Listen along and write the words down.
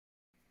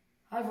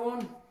Hi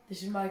everyone,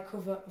 this is my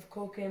cover of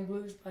Cocaine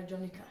Blues by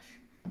Johnny Cash.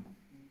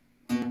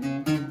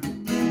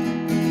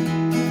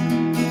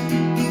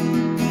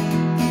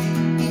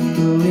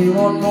 Early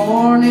one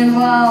morning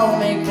while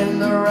making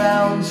the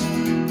rounds,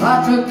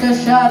 I took a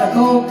shot of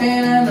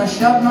cocaine and I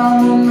shut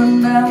my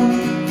woman down.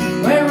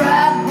 Went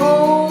right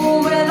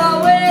home and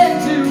I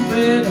went to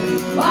bed.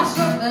 I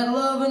stuck that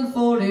loving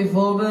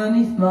 44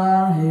 beneath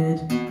my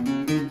head.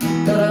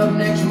 Got up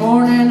next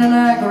morning and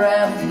I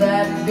grabbed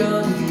that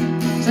gun,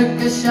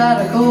 took a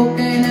shot of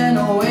cocaine and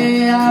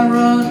away I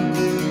run.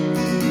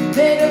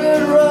 Made a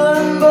good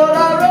run, but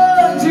I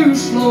run too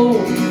slow.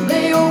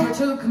 They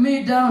overtook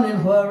me down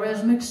in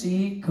Juarez,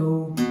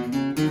 Mexico.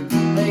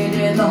 Laid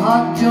in the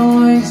hot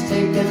joints,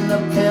 taking the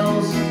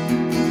pills.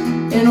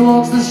 In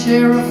walks the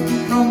sheriff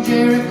from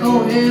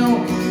Jericho Hill.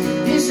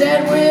 He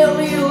said,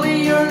 "Willie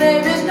Lee, your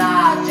name is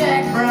not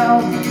Jack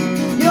Brown.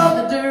 You're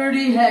the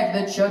dirty hack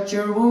that shut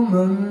your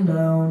woman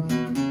down."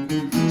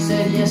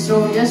 Said, "Yes,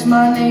 oh yes,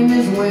 my name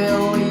is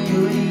Willie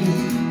Lee.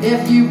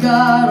 If you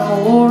got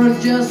a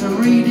warrant, just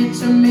read it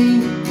to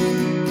me."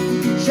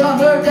 Shut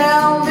her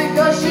down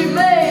because she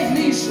made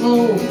me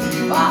slow.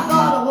 I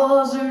thought I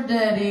was her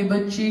daddy,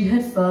 but she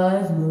had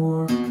 5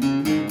 more.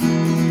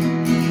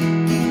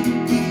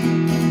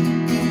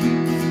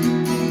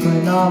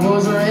 When I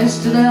was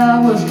arrested, I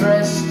was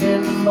dressed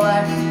in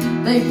black.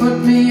 They put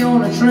me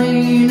on a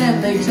train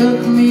and they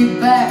took me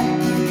back.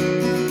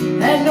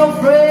 Had no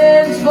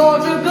friends for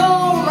to go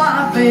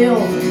my bail.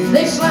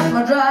 They slapped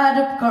my dried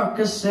up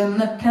carcass in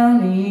the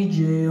county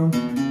jail.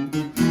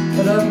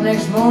 Got up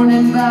next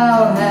morning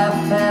about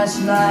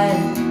 9:30.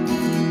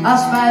 I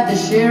spied the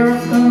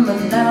sheriff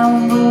coming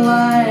down the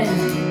line.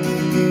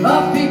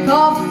 Up he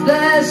coughed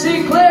as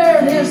he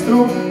cleared his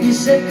throat. He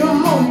said,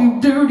 "Come on, you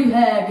dirty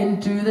hag,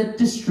 into the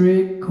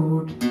district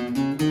court."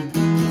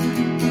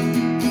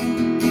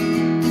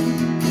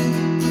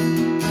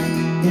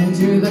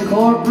 Into the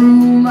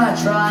courtroom my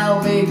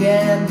trial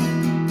began,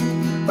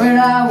 where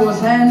I was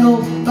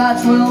handled by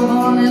 12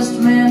 honest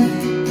men.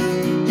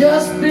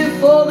 Just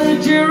before the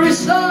jury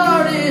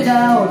started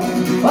out,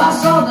 I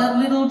saw that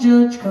little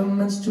judge come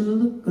and stood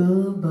look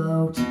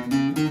about.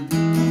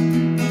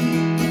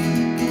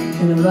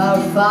 In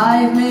about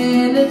 5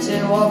 minutes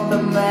in walked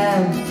a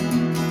man,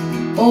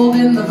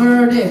 holding the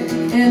verdict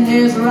in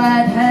his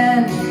right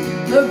hand.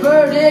 The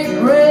verdict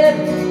read,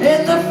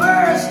 in the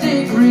first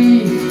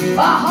degree.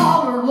 I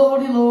hollered,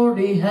 "Lordy,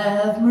 Lordy,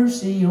 have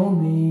mercy on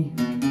me."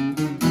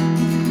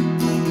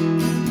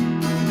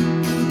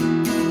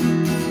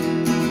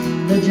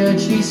 The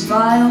judge, he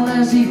smiled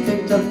as he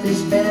picked up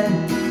his pen.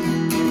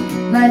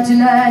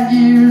 99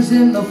 years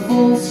in the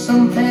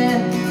Folsom pen.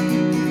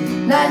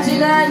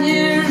 99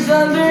 years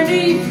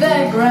underneath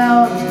that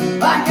ground.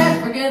 I can't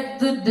forget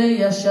the day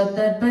I shut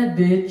that bad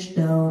bitch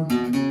down.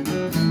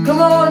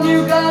 Come on, you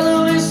gotta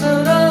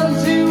listen up.